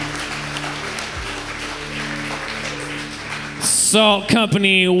Salt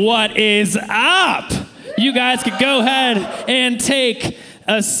Company, what is up? You guys could go ahead and take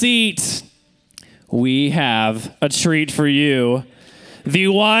a seat. We have a treat for you. The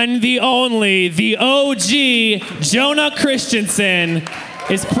one, the only, the OG, Jonah Christensen,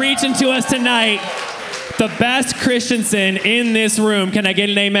 is preaching to us tonight. The best Christensen in this room. Can I get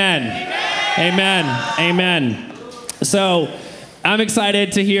an amen? Amen. Amen. Amen. So, I'm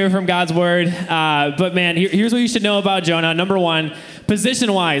excited to hear from God's word, but man, here's what you should know about Jonah. Number one,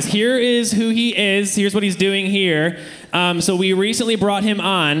 position-wise, here is who he is. Here's what he's doing here. So we recently brought him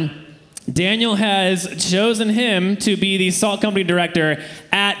on. Daniel has chosen him to be the Salt Company director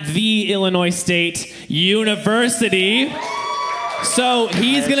at the Illinois State University. So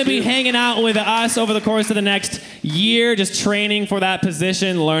he's going to be hanging out with us over the course of the next year, just training for that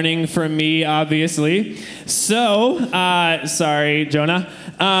position, learning from me, obviously. So, sorry, Jonah.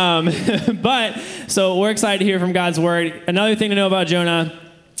 But, so we're excited to hear from God's word. Another thing to know about Jonah,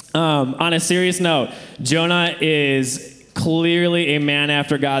 on a serious note, Jonah is clearly a man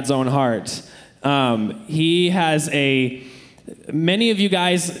after God's own heart. He has many of you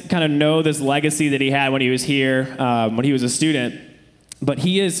guys kind of know this legacy that he had when he was here, when he was a student. But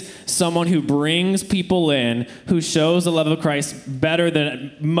he is someone who brings people in, who shows the love of Christ better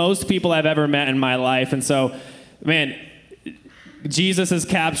than most people I've ever met in my life. And so, man, Jesus has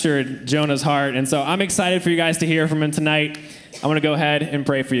captured Jonah's heart. And so I'm excited for you guys to hear from him tonight. I want to go ahead and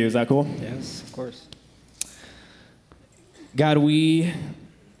pray for you. Is that cool? Yes, of course. God, we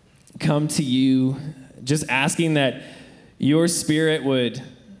come to you just asking that your spirit would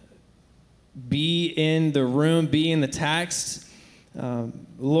be in the room, be in the text.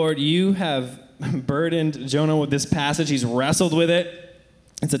 Lord, you have burdened Jonah with this passage. He's wrestled with it.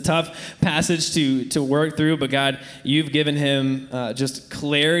 It's a tough passage to work through, but God, you've given him just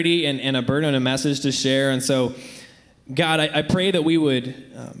clarity and a burden and a message to share. And so, God, I pray that we would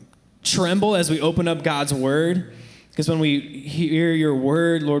tremble as we open up God's word, because when we hear your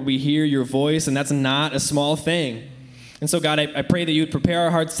word, Lord, we hear your voice, and that's not a small thing. And so, God, I pray that you would prepare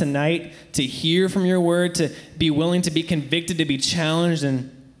our hearts tonight to hear from your word, to be willing to be convicted, to be challenged, and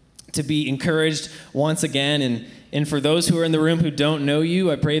to be encouraged once again. And for those who are in the room who don't know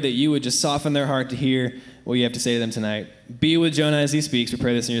you, I pray that you would just soften their heart to hear what you have to say to them tonight. Be with Jonah as he speaks. We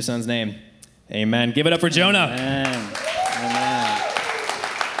pray this in your son's name. Amen. Give it up for Jonah. Amen. Amen.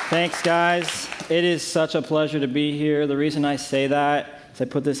 Thanks, guys. It is such a pleasure to be here. The reason I say that is I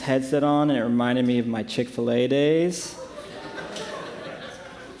put this headset on, and it reminded me of my Chick-fil-A days.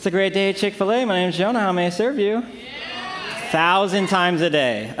 It's a great day at Chick-fil-A. My name is Jonah. How may I serve you? 1,000 times a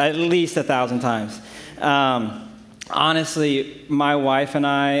day, at least 1,000 times. Honestly, my wife and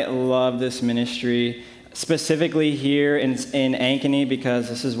I love this ministry, specifically here in Ankeny, because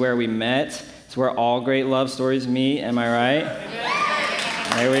this is where we met. It's where all great love stories meet. Am I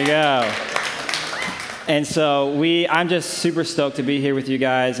right? There we go. And so I'm just super stoked to be here with you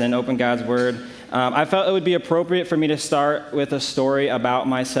guys and open God's word. I felt it would be appropriate for me to start with a story about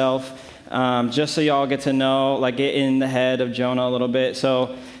myself, just so y'all get to know, get in the head of Jonah a little bit.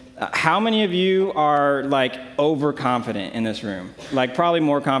 So how many of you are, overconfident in this room? Probably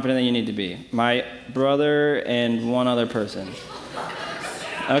more confident than you need to be. My brother and one other person.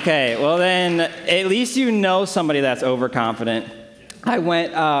 Okay, well then, at least you know somebody that's overconfident. I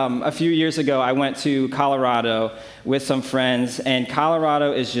went, a few years ago, I went to Colorado with some friends, and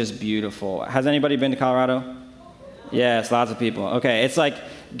Colorado is just beautiful. Has anybody been to Colorado? Yes, lots of people. Okay, it's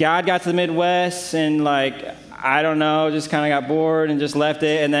God got to the Midwest, and I don't know, just kind of got bored and just left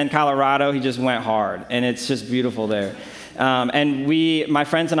it, and then Colorado, he just went hard, and it's just beautiful there. And my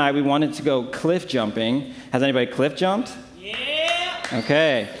friends and I, we wanted to go cliff jumping. Has anybody cliff jumped? Yeah!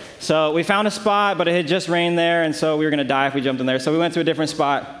 Okay. So we found a spot, but it had just rained there, and so we were going to die if we jumped in there. So we went to a different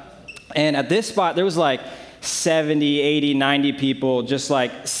spot, and at this spot, there was 70, 80, 90 people just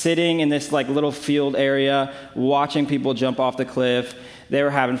sitting in this little field area, watching people jump off the cliff. They were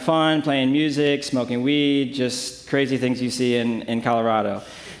having fun, playing music, smoking weed, just crazy things you see in Colorado.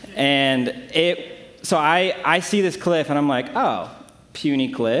 And so I see this cliff, and I'm like, oh,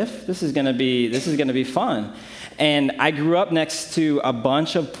 puny cliff. This is gonna be fun. And I grew up next to a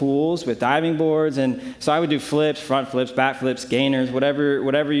bunch of pools with diving boards, and so I would do flips, front flips, back flips, gainers,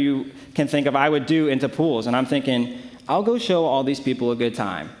 whatever you can think of, I would do into pools. And I'm thinking, I'll go show all these people a good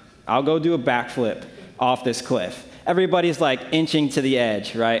time. I'll go do a backflip off this cliff. Everybody's inching to the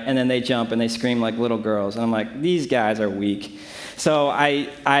edge, right? And then they jump and they scream like little girls. And I'm like, these guys are weak. So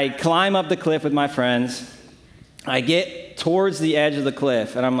I climb up the cliff with my friends. I get towards the edge of the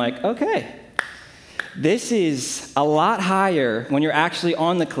cliff, and I'm like, okay, this is a lot higher when you're actually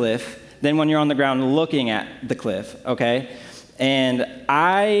on the cliff than when you're on the ground looking at the cliff, okay? And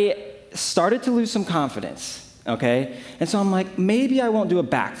I started to lose some confidence, okay? And so I'm like, maybe I won't do a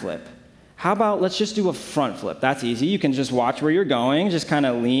backflip. How about let's just do a front flip? That's easy. You can just watch where you're going, just kind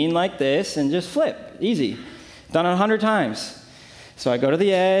of lean like this and just flip. Easy. Done it 100 times. So I go to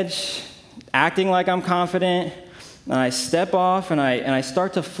the edge, acting like I'm confident, and I step off and I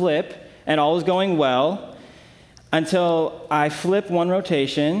start to flip, and all is going well until I flip one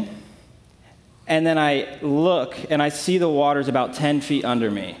rotation, and then I look and I see the water's about 10 feet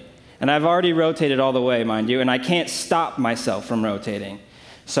under me. And I've already rotated all the way, mind you, and I can't stop myself from rotating.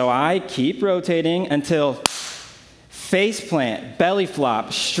 So I keep rotating until face plant, belly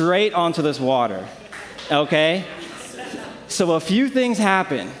flop, straight onto this water, okay? So a few things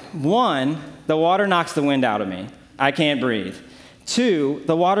happen. One, the water knocks the wind out of me. I can't breathe. Two,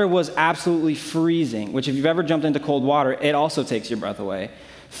 the water was absolutely freezing, which if you've ever jumped into cold water, it also takes your breath away.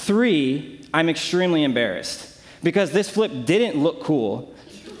 Three, I'm extremely embarrassed because this flip didn't look cool.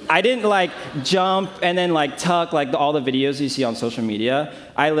 I didn't like jump and then like tuck like all the videos you see on social media.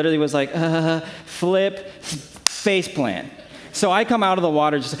 I literally was like, flip, face plant. So I come out of the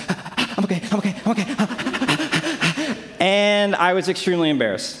water just, I'm okay. And I was extremely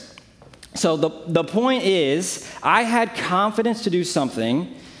embarrassed. So the point is, I had confidence to do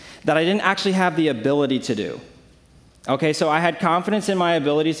something that I didn't actually have the ability to do. Okay, so I had confidence in my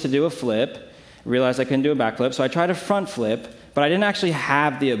abilities to do a flip, realized I couldn't do a backflip, so I tried a front flip, but I didn't actually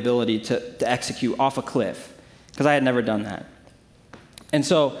have the ability to execute off a cliff, because I had never done that. And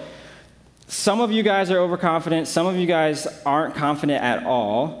so some of you guys are overconfident, some of you guys aren't confident at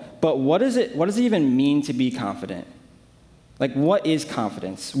all, but what does it even mean to be confident? Like, what is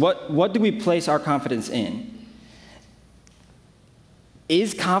confidence? What do we place our confidence in?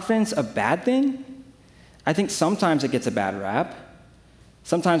 Is confidence a bad thing? I think sometimes it gets a bad rap.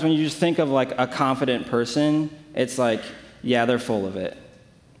 Sometimes when you just think of like a confident person, it's like, yeah, they're full of it.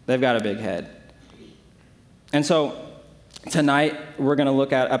 They've got a big head. And so tonight we're going to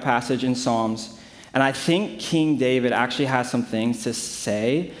look at a passage in Psalms, and I think King David actually has some things to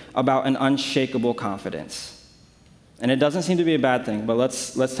say about an unshakable confidence. And it doesn't seem to be a bad thing, but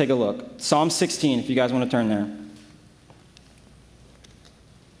let's take a look. Psalm 16, if you guys want to turn there.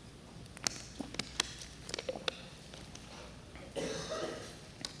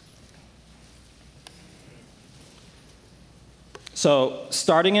 So,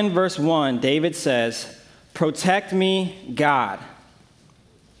 starting in verse 1, David says, "Protect me, God."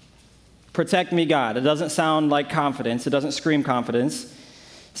 Protect me, God. It doesn't sound like confidence. It doesn't scream confidence.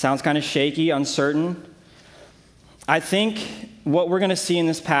 It sounds kind of shaky, uncertain. I think what we're going to see in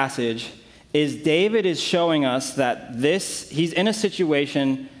this passage is David is showing us that he's in a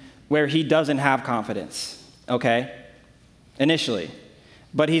situation where he doesn't have confidence, okay, initially.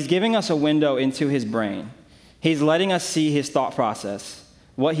 But he's giving us a window into his brain. He's letting us see his thought process,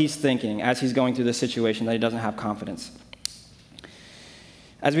 what he's thinking as he's going through this situation that he doesn't have confidence.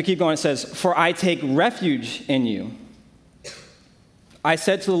 As we keep going, it says, "For I take refuge in you. I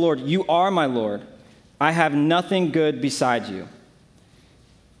said to the Lord, you are my Lord. I have nothing good beside you."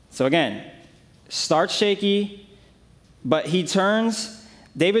 So again, starts shaky, but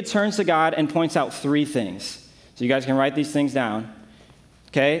David turns to God and points out three things. So you guys can write these things down,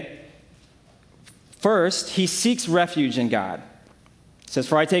 okay? First, he seeks refuge in God. It says,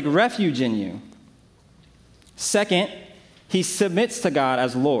 "For I take refuge in you." Second, he submits to God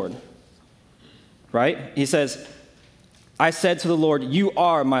as Lord, right? He says, "I said to the Lord, you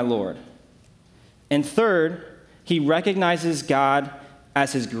are my Lord." And third, he recognizes God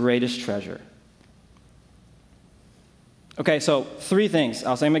as his greatest treasure. Okay, so three things.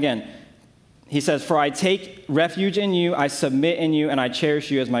 I'll say them again. He says, "For I take refuge in you, I submit in you, and I cherish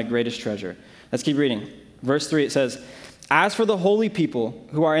you as my greatest treasure." Let's keep reading. Verse 3, it says, "As for the holy people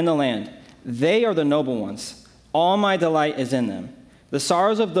who are in the land, they are the noble ones. All my delight is in them. The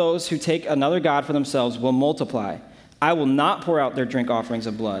sorrows of those who take another god for themselves will multiply. I will not pour out their drink offerings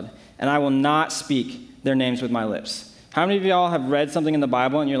of blood, and I will not speak their names with my lips." How many of y'all have read something in the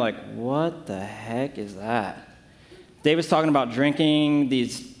Bible and you're like, what the heck is that? David's talking about drinking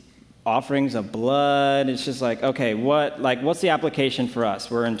these offerings of blood. It's just like, okay, what's the application for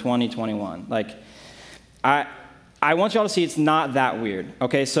us? We're in 2021. I want y'all to see it's not that weird.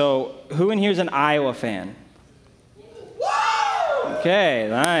 Okay, so who in here is an Iowa fan? Okay,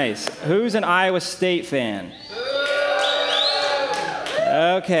 nice. Who's an Iowa State fan?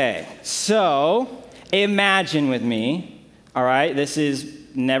 Okay, so imagine with me, all right, this is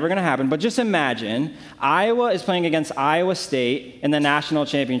never going to happen, but just imagine Iowa is playing against Iowa State in the national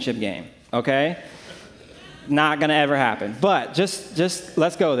championship game, okay? Not going to ever happen, but just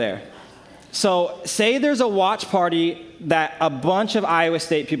let's go there. So say there's a watch party that a bunch of Iowa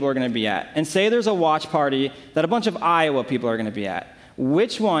State people are going to be at, and say there's a watch party that a bunch of Iowa people are going to be at.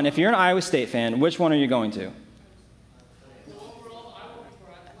 Which one, if you're an Iowa State fan, which one are you going to?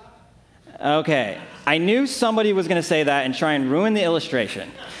 Okay, I knew somebody was going to say that and try and ruin the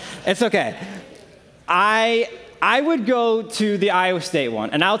illustration. It's okay. I would go to the Iowa State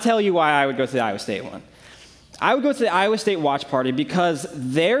one, and I'll tell you why I would go to the Iowa State one. I would go to the Iowa State watch party because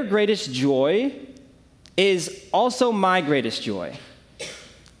their greatest joy is also my greatest joy.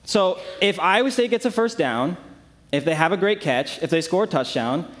 So if Iowa State gets a first down, if they have a great catch, if they score a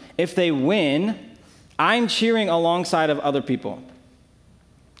touchdown, if they win, I'm cheering alongside of other people.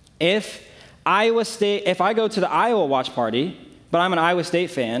 If I go to the Iowa watch party, but I'm an Iowa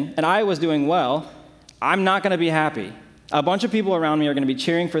State fan, and Iowa's doing well, I'm not going to be happy. A bunch of people around me are going to be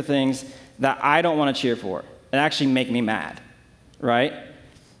cheering for things that I don't want to cheer for. It actually make me mad, right?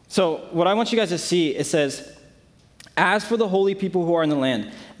 So what I want you guys to see, it says, as for the holy people who are in the land,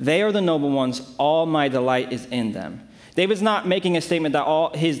 they are the noble ones, all my delight is in them. David's not making a statement that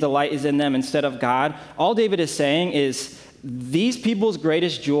all his delight is in them instead of God. All David is saying is, these people's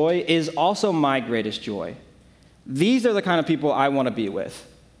greatest joy is also my greatest joy. These are the kind of people I want to be with.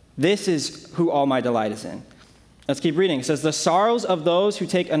 This is who all my delight is in. Let's keep reading. It says, the sorrows of those who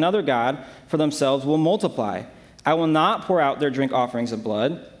take another god for themselves will multiply. I will not pour out their drink offerings of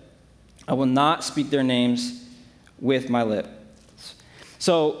blood. I will not speak their names with my lips.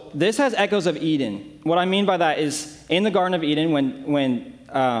 So this has echoes of Eden. What I mean by that is in the Garden of Eden, when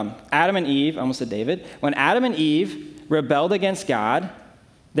Adam and Eve, I almost said David, when Adam and Eve rebelled against God,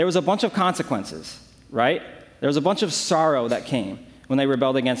 there was a bunch of consequences, right? There was a bunch of sorrow that came when they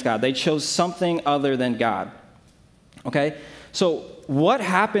rebelled against God. They chose something other than God. Okay? So what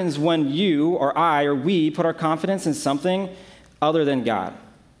happens when you or I or we put our confidence in something other than God?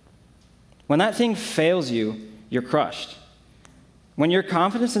 When that thing fails you, you're crushed. When your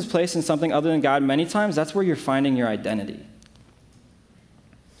confidence is placed in something other than God, many times that's where you're finding your identity.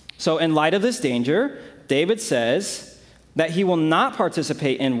 So in light of this danger, David says that he will not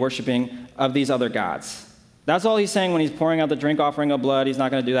participate in worshiping of these other gods. That's all he's saying when he's pouring out the drink offering of blood. He's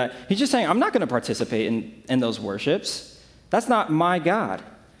not going to do that. He's just saying, I'm not going to participate in those worships. That's not my God.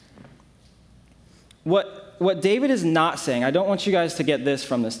 What David is not saying, I don't want you guys to get this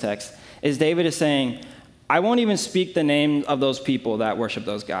from this text, is David is saying, I won't even speak the name of those people that worship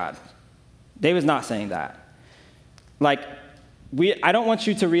those gods. David's not saying that. I don't want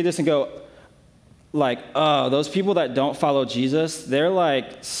you to read this and go, oh, those people that don't follow Jesus, they're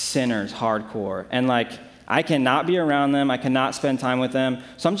like sinners, hardcore. And I cannot be around them. I cannot spend time with them.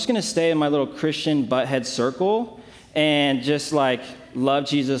 So I'm just going to stay in my little Christian butthead circle and just love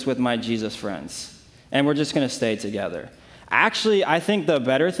Jesus with my Jesus friends. And we're just going to stay together. Actually, I think the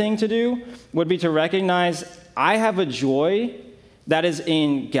better thing to do would be to recognize I have a joy that is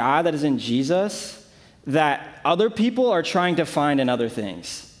in God, that is in Jesus, that other people are trying to find in other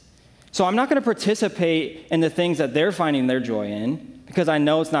things. So I'm not going to participate in the things that they're finding their joy in because I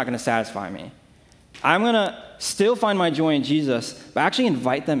know it's not going to satisfy me. I'm going to still find my joy in Jesus, but actually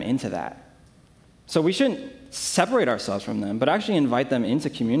invite them into that. So we shouldn't separate ourselves from them, but actually invite them into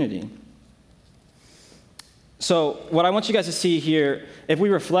community. So what I want you guys to see here, if we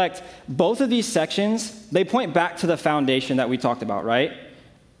reflect, both of these sections, they point back to the foundation that we talked about, right?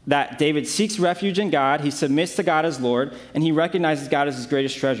 That David seeks refuge in God, he submits to God as Lord, and he recognizes God as his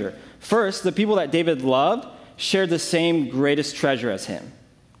greatest treasure. First, the people that David loved shared the same greatest treasure as him.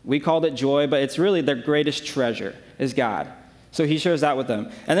 We called it joy, but it's really their greatest treasure is God. So he shares that with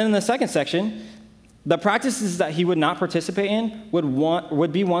them. And then in the second section, the practices that he would not participate in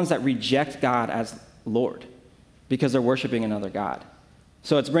would be ones that reject God as Lord because they're worshiping another God.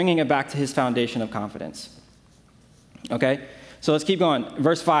 So it's bringing it back to his foundation of confidence. Okay? So let's keep going.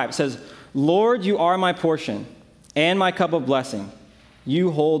 Verse 5 says, Lord, you are my portion and my cup of blessing.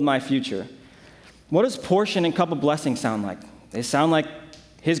 You hold my future. What does portion and cup of blessing sound like? They sound like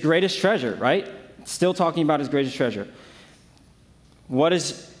his greatest treasure, right? Still talking about his greatest treasure. What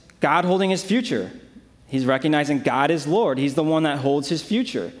is God holding his future? He's recognizing God is Lord. He's the one that holds his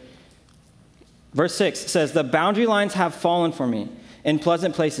future. Verse 6 says, the boundary lines have fallen for me in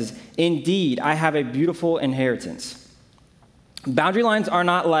pleasant places. Indeed, I have a beautiful inheritance. Boundary lines are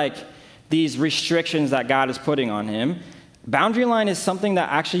not like these restrictions that God is putting on him. Boundary line is something that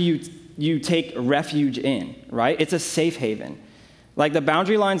actually you take refuge in, right? It's a safe haven. Like the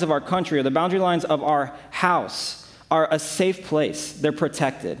boundary lines of our country or the boundary lines of our house are a safe place. They're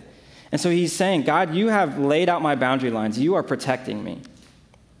protected. And so he's saying, God, you have laid out my boundary lines. You are protecting me.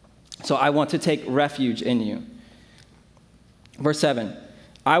 So I want to take refuge in you. Verse 7,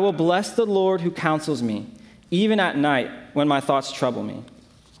 I will bless the Lord who counsels me, even at night when my thoughts trouble me.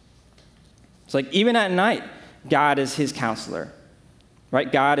 It's like even at night, God is his counselor,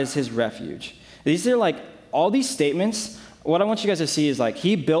 right? God is his refuge. These are like all these statements. What I want you guys to see is like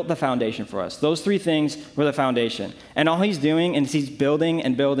he built the foundation for us. Those three things were the foundation. And all he's doing is he's building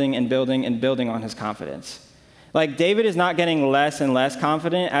and building and building and building on his confidence. Like David is not getting less and less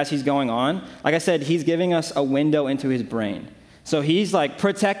confident as he's going on. Like I said, he's giving us a window into his brain. So he's like,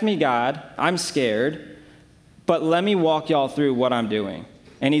 protect me, God. I'm scared, but let me walk y'all through what I'm doing.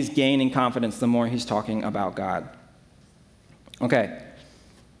 And he's gaining confidence the more he's talking about God. Okay,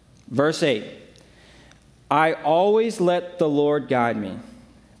 verse 8. I always let the Lord guide me.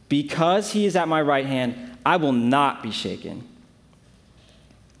 Because he is at my right hand, I will not be shaken.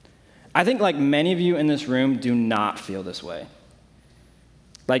 I think like many of you in this room do not feel this way.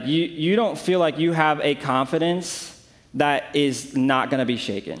 Like you don't feel like you have a confidence that is not going to be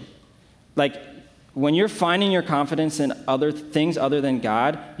shaken. Like when you're finding your confidence in other things other than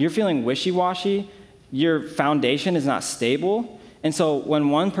God, you're feeling wishy-washy, your foundation is not stable. And so when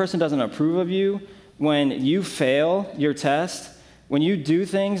one person doesn't approve of you, when you fail your test, when you do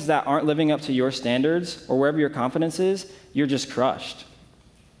things that aren't living up to your standards or wherever your confidence is, you're just crushed.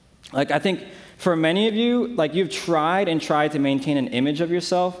 Like I think for many of you, like you've tried to maintain an image of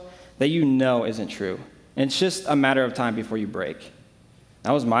yourself that you know isn't true. And it's just a matter of time before you break.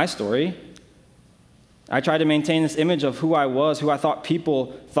 That was my story. I tried to maintain this image of who I was, who I thought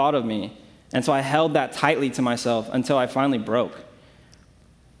people thought of me. And so I held that tightly to myself until I finally broke.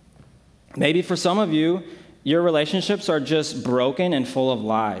 Maybe for some of you, your relationships are just broken and full of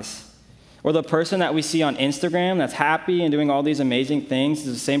lies. Or the person that we see on Instagram that's happy and doing all these amazing things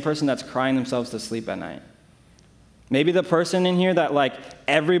is the same person that's crying themselves to sleep at night. Maybe the person in here that like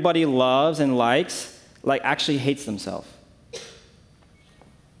everybody loves and likes, like actually hates themselves.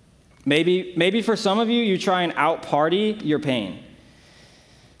 Maybe for some of you, you try and out-party your pain.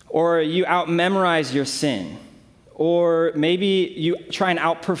 Or you out-memorize your sin. Or maybe you try and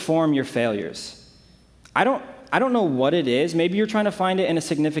outperform your failures. I don't know what it is. Maybe you're trying to find it in a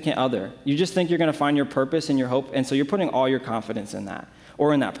significant other. You just think you're going to find your purpose and your hope, and so you're putting all your confidence in that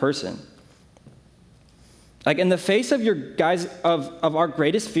or in that person. Like in the face of of our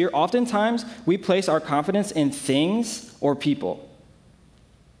greatest fear, oftentimes we place our confidence in things or people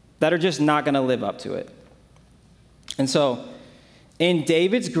that are just not going to live up to it. And so, in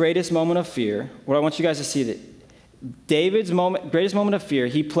David's greatest moment of fear, what I want you guys to see that David's greatest moment of fear,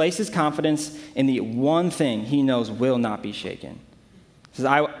 he places confidence in the one thing he knows will not be shaken. He says,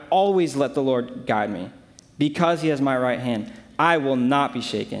 I always let the Lord guide me. Because he has my right hand, I will not be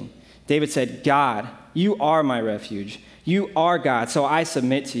shaken. David said, God, you are my refuge. You are God, so I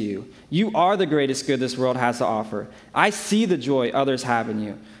submit to you. You are the greatest good this world has to offer. I see the joy others have in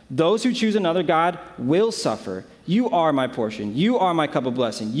you. Those who choose another God will suffer. You are my portion. You are my cup of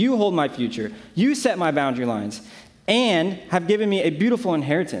blessing. You hold my future. You set my boundary lines and have given me a beautiful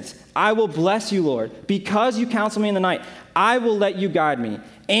inheritance. I will bless you, Lord. Because you counsel me in the night, I will let you guide me.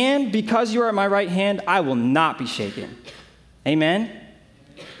 And because you are at my right hand, I will not be shaken. Amen?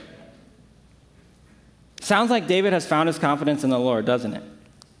 Sounds like David has found his confidence in the Lord, doesn't it?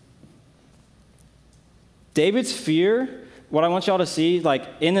 David's fear, what I want y'all to see, like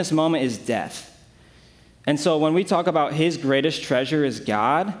in this moment, is death. And so when we talk about his greatest treasure is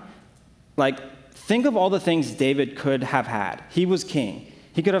God, like think of all the things David could have had. He was king.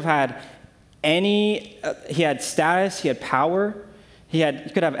 He could have had he had status, he had power, he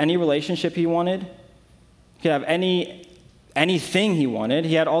could have any relationship he wanted, he could have anything he wanted,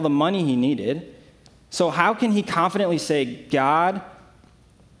 he had all the money he needed. So how can he confidently say, God,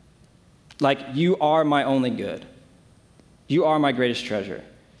 like you are my only good. You are my greatest treasure.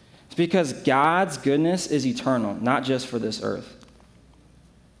 It's because God's goodness is eternal, not just for this earth.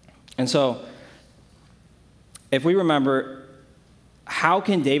 And so, if we remember, how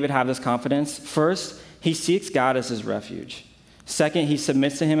can David have this confidence? First, he seeks God as his refuge. Second, he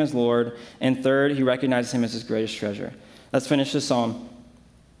submits to him as Lord. And third, he recognizes him as his greatest treasure. Let's finish this psalm.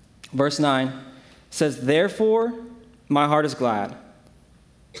 Verse 9 says, therefore, my heart is glad.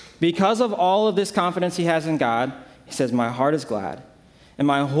 Because of all of this confidence he has in God, he says, my heart is glad, and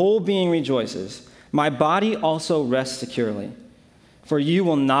my whole being rejoices. My body also rests securely. For you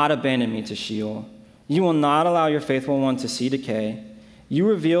will not abandon me to Sheol. You will not allow your faithful one to see decay. You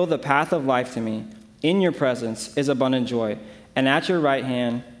reveal the path of life to me. In your presence is abundant joy, and at your right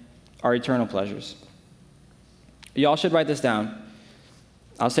hand are eternal pleasures. Y'all should write this down.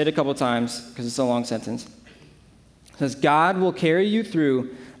 I'll say it a couple times because it's a long sentence. It says, God will carry you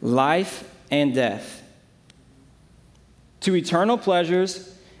through life and death, to eternal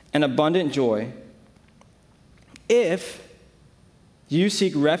pleasures and abundant joy if you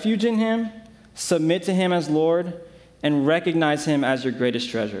seek refuge in him, submit to him as Lord, and recognize him as your greatest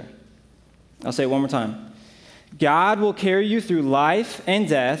treasure. I'll say it one more time. God will carry you through life and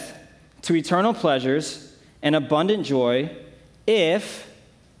death to eternal pleasures and abundant joy if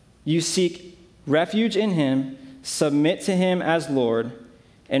you seek refuge in him, submit to him as Lord,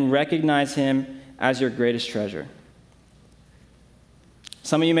 and recognize him as your greatest treasure.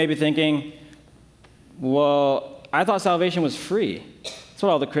 Some of you may be thinking, well, I thought salvation was free. That's what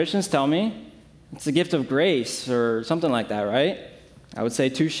all the Christians tell me. It's a gift of grace or something like that, right? I would say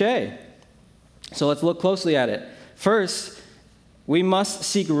touche. So let's look closely at it. First, we must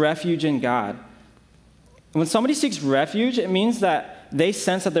seek refuge in God. When somebody seeks refuge, it means that they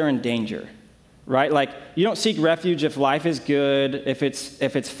sense that they're in danger, right? Like, you don't seek refuge if life is good, if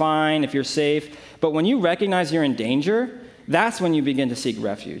it's fine, if you're safe. But when you recognize you're in danger, that's when you begin to seek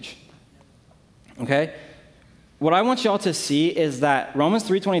refuge. Okay? What I want y'all to see is that Romans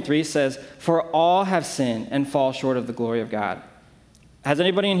 3:23 says, "For all have sinned and fall short of the glory of God." Has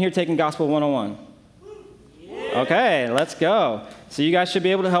anybody in here taken Gospel 101? Yeah. Okay, let's go. So you guys should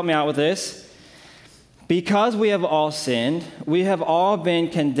be able to help me out with this. Because we have all sinned, we have all been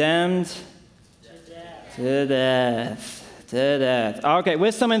condemned to death. To death. Okay,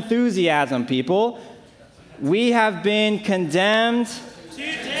 with some enthusiasm, people. We have been condemned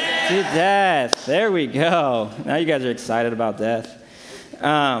to death. There we go. Now you guys are excited about death.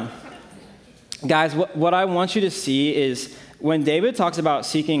 Guys, what I want you to see is when David talks about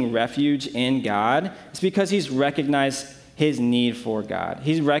seeking refuge in God, it's because he's recognized his need for God.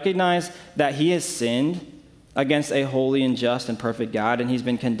 He's recognized that he has sinned against a holy and just and perfect God, and he's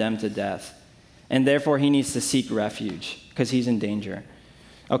been condemned to death. And therefore, he needs to seek refuge because he's in danger.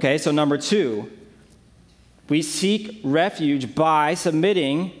 Okay, so number 2, we seek refuge by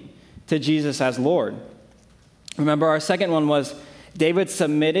submitting to Jesus as Lord. Remember, our second one was David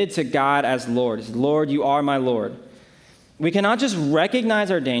submitted to God as Lord. He said, "Lord, you are my Lord." We cannot just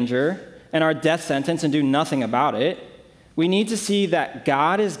recognize our danger and our death sentence and do nothing about it. We need to see that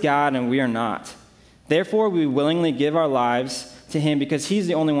God is God and we are not. Therefore, we willingly give our lives to him because he's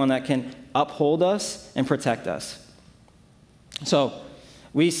the only one that can uphold us and protect us. So,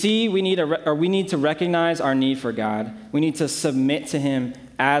 we need to recognize our need for God. We need to submit to him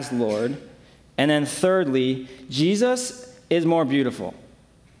as Lord. And then thirdly, Jesus is more beautiful.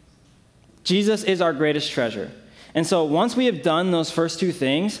 Jesus is our greatest treasure. And so once we have done those first two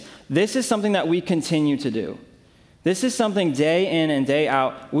things, this is something that we continue to do. This is something day in and day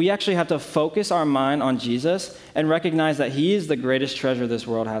out. We actually have to focus our mind on Jesus and recognize that he is the greatest treasure this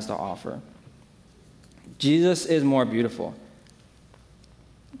world has to offer. Jesus is more beautiful.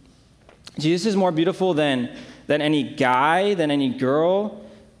 Jesus is more beautiful than any guy, than any girl,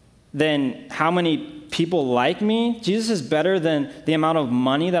 than how many people like me. Jesus is better than the amount of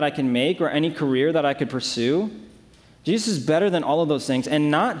money that I can make or any career that I could pursue. Jesus is better than all of those things, and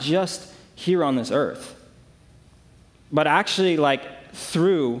not just here on this earth, but actually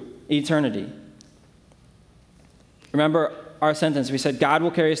through eternity. Remember our sentence. We said God will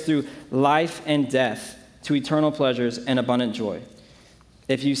carry us through life and death to eternal pleasures and abundant joy.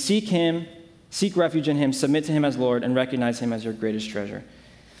 If you seek him, seek refuge in him, submit to him as Lord, and recognize him as your greatest treasure.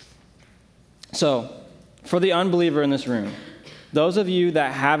 So, for the unbeliever in this room, those of you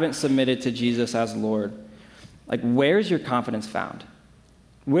that haven't submitted to Jesus as Lord, where's your confidence found?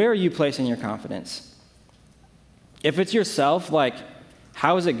 Where are you placing your confidence? If it's yourself,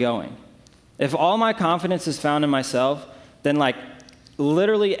 how is it going? If all my confidence is found in myself, then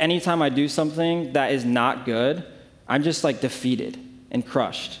literally anytime I do something that is not good, I'm just defeated and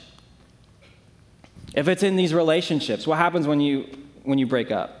crushed. If it's in these relationships, what happens when you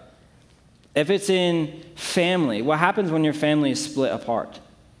break up? If it's in family, what happens when your family is split apart?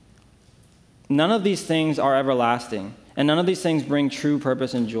 None of these things are everlasting, and none of these things bring true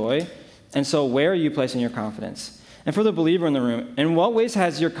purpose and joy. And so where are you placing your confidence? And for the believer in the room, in what ways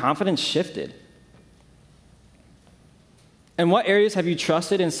has your confidence shifted? In what areas have you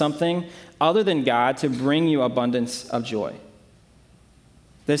trusted in something other than God to bring you abundance of joy?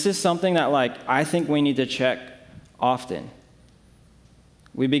 This is something that I think we need to check often.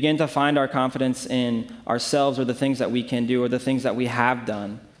 We begin to find our confidence in ourselves or the things that we can do or the things that we have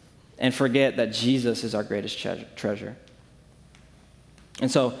done, and forget that Jesus is our greatest treasure.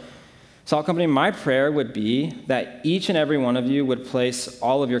 And so, Salt Company, my prayer would be that each and every one of you would place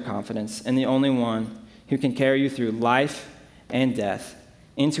all of your confidence in the only one who can carry you through life and death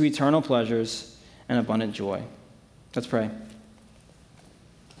into eternal pleasures and abundant joy. Let's pray.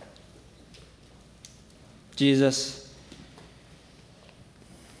 Jesus,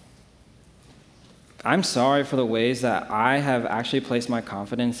 I'm sorry for the ways that I have actually placed my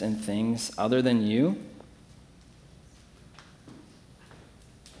confidence in things other than you.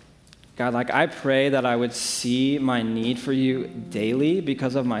 God, like I pray that I would see my need for you daily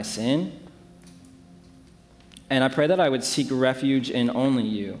because of my sin. And I pray that I would seek refuge in only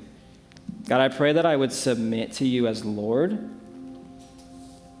you. God, I pray that I would submit to you as Lord.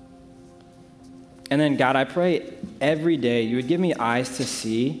 And then, God, I pray every day you would give me eyes to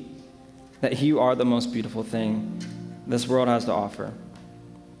see that you are the most beautiful thing this world has to offer.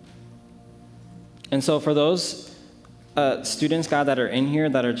 And so for those students, God, that are in here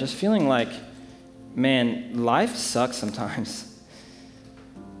that are just feeling like, man, life sucks sometimes.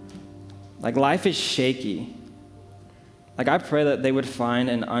 Like life is shaky. Like I pray that they would find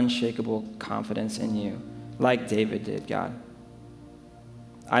an unshakable confidence in you, like David did, God.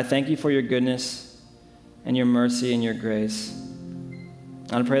 I thank you for your goodness and your mercy and your grace.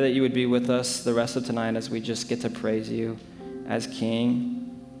 I pray that you would be with us the rest of tonight as we just get to praise you as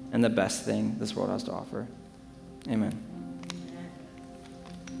King and the best thing this world has to offer. Amen.